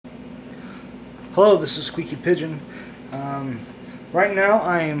Hello, this is Squeaky Pigeon. Right now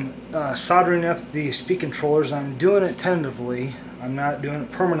I am soldering up the speed controllers. I'm doing it tentatively. I'm not doing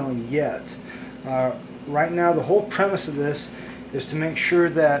it permanently yet. Right now the whole premise of this is to make sure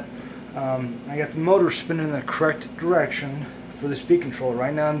that I got the motor spinning in the correct direction for the speed controller.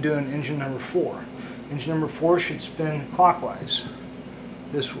 Right now I'm doing engine number 4. Engine number 4 should spin clockwise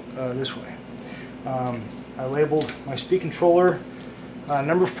this way. I labeled my speed controller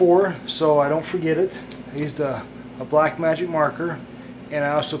number 4 so I don't forget it. I used a black magic marker, and I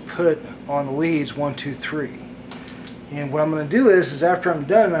also put on the leads 1, 2, 3. And what I'm going to do is after I'm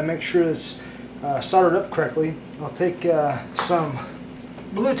done, I make sure it's soldered up correctly. I'll take some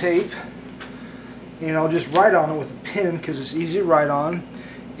blue tape and I'll just write on it with a pen because it's easy to write on,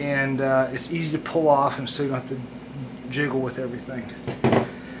 and it's easy to pull off, and so you don't have to jiggle with everything.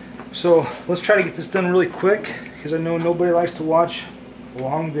 So let's try to get this done really quick because I know nobody likes to watch a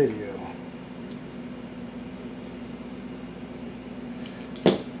long video.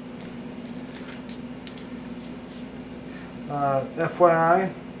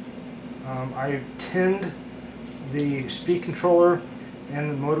 FYI, I tinned the speed controller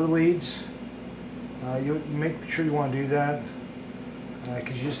and the motor leads. You make sure you want to do that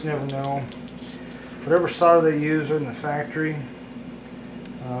because you just never know. Whatever solder they use in the factory,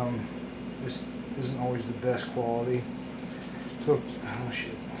 this isn't always the best quality. So, oh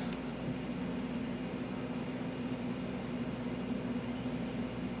shit.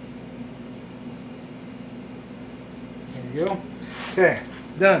 There you go. Okay,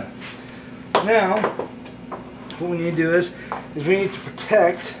 done. Now, what we need to do is we need to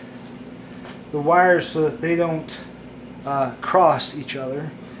protect the wires so that they don't cross each other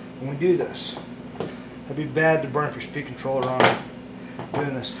when we do this. It'd be bad to burn up your speed controller on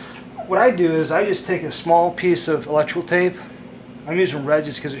doing this. What I do is I just take a small piece of electrical tape. I'm using red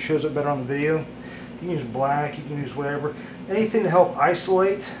just because it shows up better on the video. You can use black, you can use whatever. Anything to help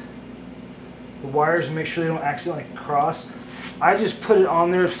isolate the wires and make sure they don't accidentally cross. I just put it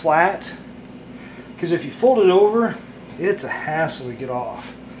on there flat because if you fold it over, it's a hassle to get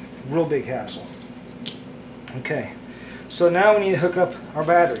off. Real big hassle. Okay, so now we need to hook up our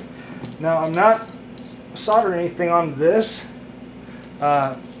battery. Now I'm not soldering anything onto this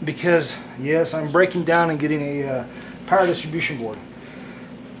because yes, I'm breaking down and getting a power distribution board.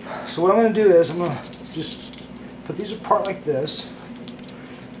 So what I'm going to do is I'm going to just put these apart like this,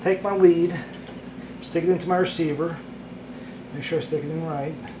 take my lead, stick it into my receiver, make sure I stick it in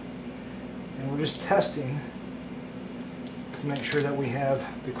right, and we're just testing to make sure that we have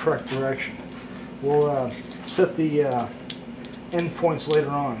the correct direction. We'll set the end points later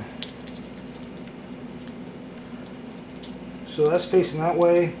on. So that's facing that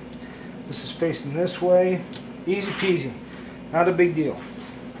way, this is facing this way. Easy peasy, not a big deal.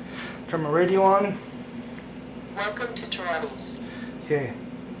 Turn my radio on. Welcome to Taranis. Okay,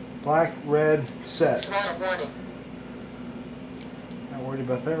 black, red, set. Not a warning. Not worried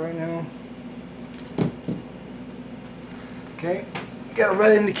about that right now. Okay, got a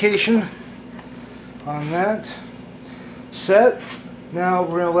red indication on that. Set. Now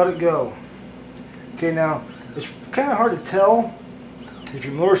we're going to let it go. Okay, now it's kind of hard to tell if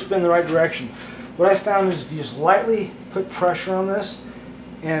your motor's spinning the right direction. What I found is if you just lightly put pressure on this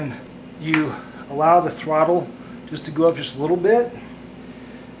and you allow the throttle just to go up just a little bit,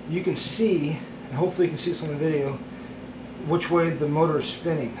 you can see, and hopefully you can see this on the video, which way the motor is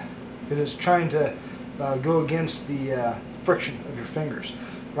spinning, because it's trying to go against the friction of your fingers.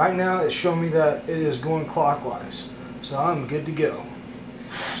 Right now it's showing me that it is going clockwise, so I'm good to go.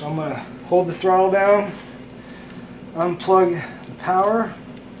 So I'm going to hold the throttle down, unplug the power.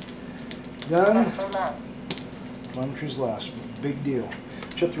 Done. Telemetry's lost. Big deal.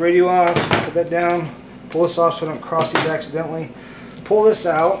 Shut the radio off, put that down, pull this off so I don't cross these accidentally. Pull this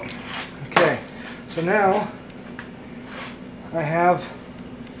out. Okay, so now I have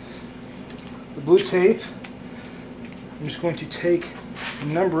the blue tape. I'm just going to take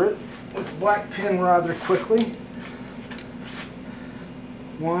and number it with a black pen rather quickly.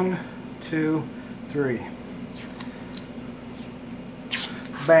 1, 2, 3.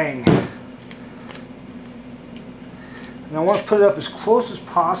 Bang. And I want to put it up as close as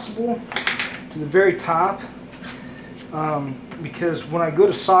possible to the very top because when I go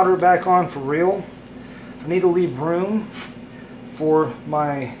to solder it back on for real, I need to leave room for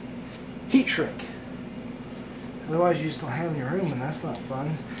my heat shrink. Otherwise you just don't have any room, and that's not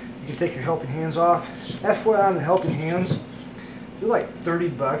fun. You can take your helping hands off. FYI on the helping hands, they're like 30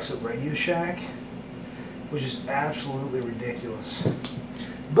 bucks at Radio Shack, which is absolutely ridiculous.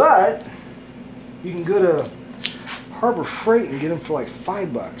 But you can go to Harbor Freight and get them for like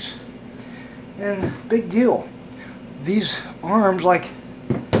 $5. And big deal. These arms like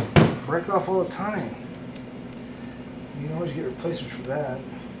break off all the time. You can always get replacements for that.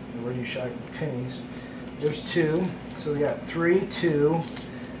 Radio Shack for pennies. There's 2. So we got 3, 2,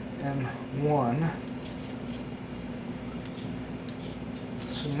 and 1.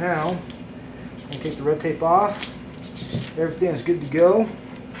 So now I take the red tape off. Everything is good to go.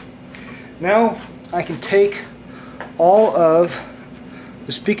 Now I can take all of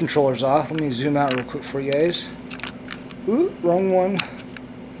the speed controllers off. Let me zoom out real quick for you guys. Ooh, wrong one.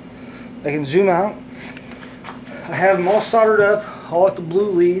 I can zoom out. I have them all soldered up, all with the blue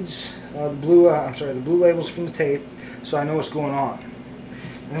leads, the blue labels from the tape, so I know what's going on.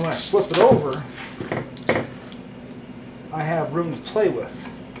 And then when I flip it over, I have room to play with.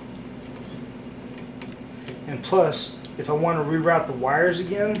 And plus, if I want to reroute the wires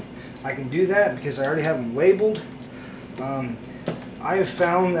again, I can do that because I already have them labeled. I have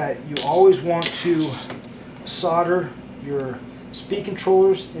found that you always want to solder your speed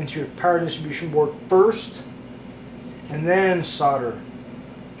controllers into your power distribution board first, and then solder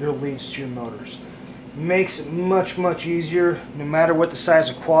your leads to your motors. Makes it much easier no matter what the size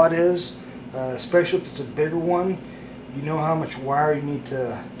of quad is, especially if it's a bigger one. You know how much wire you need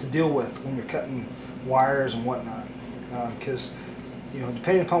to deal with when you're cutting wires and whatnot, because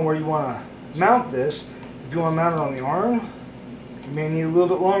depending upon where you want to mount this, if you want to mount it on the arm, you may need a little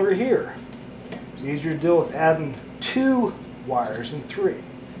bit longer here. It's easier to deal with adding 2 wires than 3.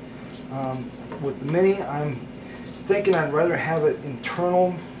 With the Mini, I'm thinking I'd rather have it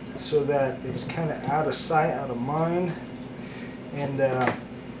internal so that it's kind of out of sight, out of mind. And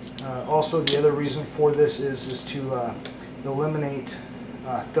also the other reason for this is to eliminate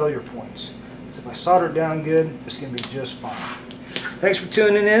failure points. So if I solder it down good, it's going to be just fine. Thanks for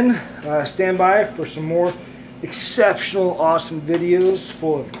tuning in. Stand by for some more exceptional, awesome videos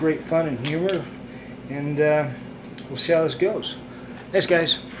full of great fun and humor. And we'll see how this goes. Thanks,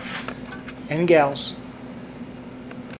 guys and gals.